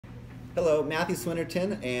Hello, Matthew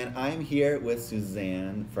Swinnerton, and I'm here with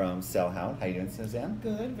Suzanne from SellHound. How you doing, Suzanne?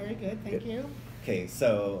 Good, very good, thank you. Okay,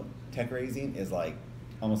 so TechRaising is like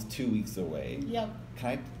almost 2 weeks away. Yep.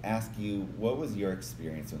 Can I ask you, what was your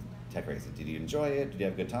experience with TechRaising? Did you enjoy it? Did you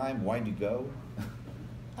have a good time? Why did you go?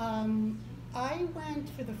 I went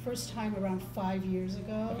for the first time around 5 years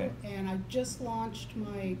ago, Okay. and I just launched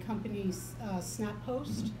my company's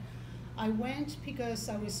SnapPost. I went because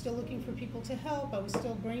I was still looking for people to help. I was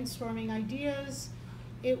still brainstorming ideas.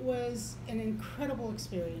 It was an incredible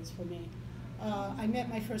experience for me. I met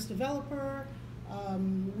my first developer.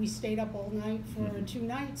 We stayed up all night for 2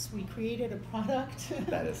 nights. We created a product,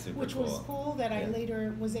 That is super which cool. was cool, that I Yeah.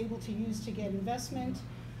 later was able to use to get investment.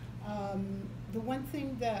 The one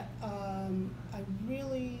thing that I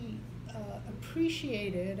really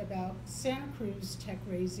appreciated about Santa Cruz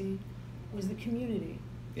TechRaising was the community.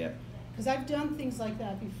 Yeah. Because I've done things like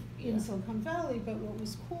that in Yeah. Silicon Valley, but what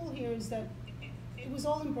was cool here is that it was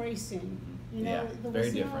all embracing. You know, Yeah, there very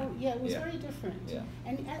was different. Yeah, it was Yeah. very different. Yeah.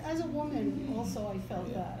 And as a woman, also, I felt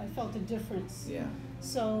Yeah. that. I felt a difference. Yeah.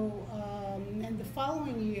 So, and the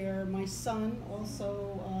following year, my son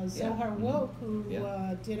also, Yeah. Zohar Wouk, who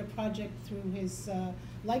Yeah. did a project through his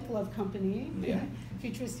Like Love company, Yeah.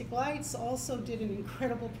 Futuristic Lights, also did an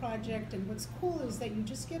incredible project. And what's cool is that you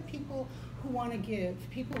just get people who want to give,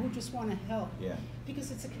 people who just want to help, Yeah.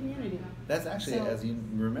 because it's a community. That's actually, So- as you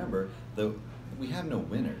remember, we have no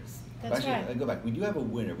winners. That's Actually, right. I go back. We do have a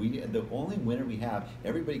winner. The only winner we have,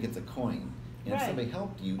 everybody gets a coin. And if Right. somebody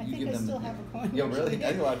helped you, I you think give I them. still have a coin. Yeah, really? I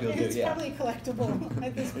think a lot of people do. It's Yeah. probably collectible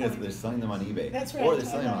at this Yes, point. they're selling them on eBay. That's right. Or they're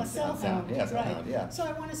selling them on on SellHound. SellHound. Yeah, SellHound. Right. Yeah. So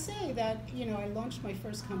I want to say that, you know, I launched my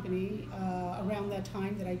first company around that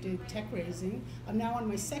time that I did TechRaising. I'm now on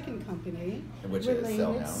my second company. Which is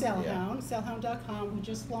related, SellHound, yeah. SellHound.com. We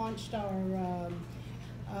just launched our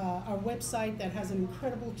website that has an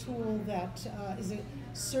incredible tool that is a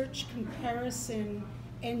search comparison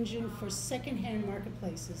engine for secondhand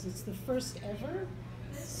marketplaces. It's the first ever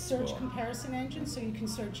search Cool. comparison engine, so you can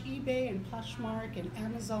search eBay and Poshmark and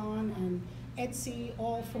Amazon and Etsy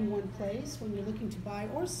all from one place when you're looking to buy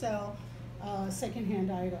or sell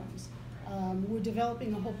secondhand items. We're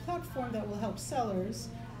developing a whole platform that will help sellers,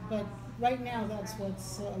 but right now that's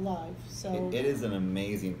what's live. So It is an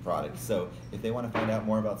amazing product. So if they want to find out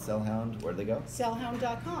more about SellHound, where do they go?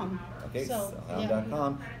 SellHound.com. Okay, So,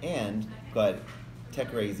 SellHound.com. And, but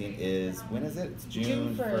TechRaising is, when is it? It's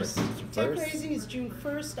June 1st. TechRaising is June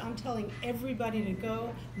 1st. I'm telling everybody to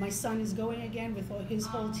go. My son is going again with his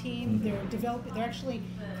whole team. They're actually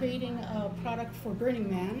creating a product for Burning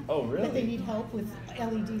Man. Oh, really? That they need help with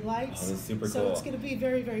LED lights. Oh, that's super So cool. it's going to be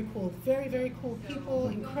very, very cool. Very, very cool people,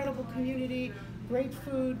 incredible community, great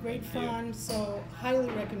food, great Thank you. fun. So highly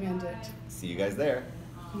recommend it. See you guys there.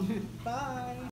 Bye.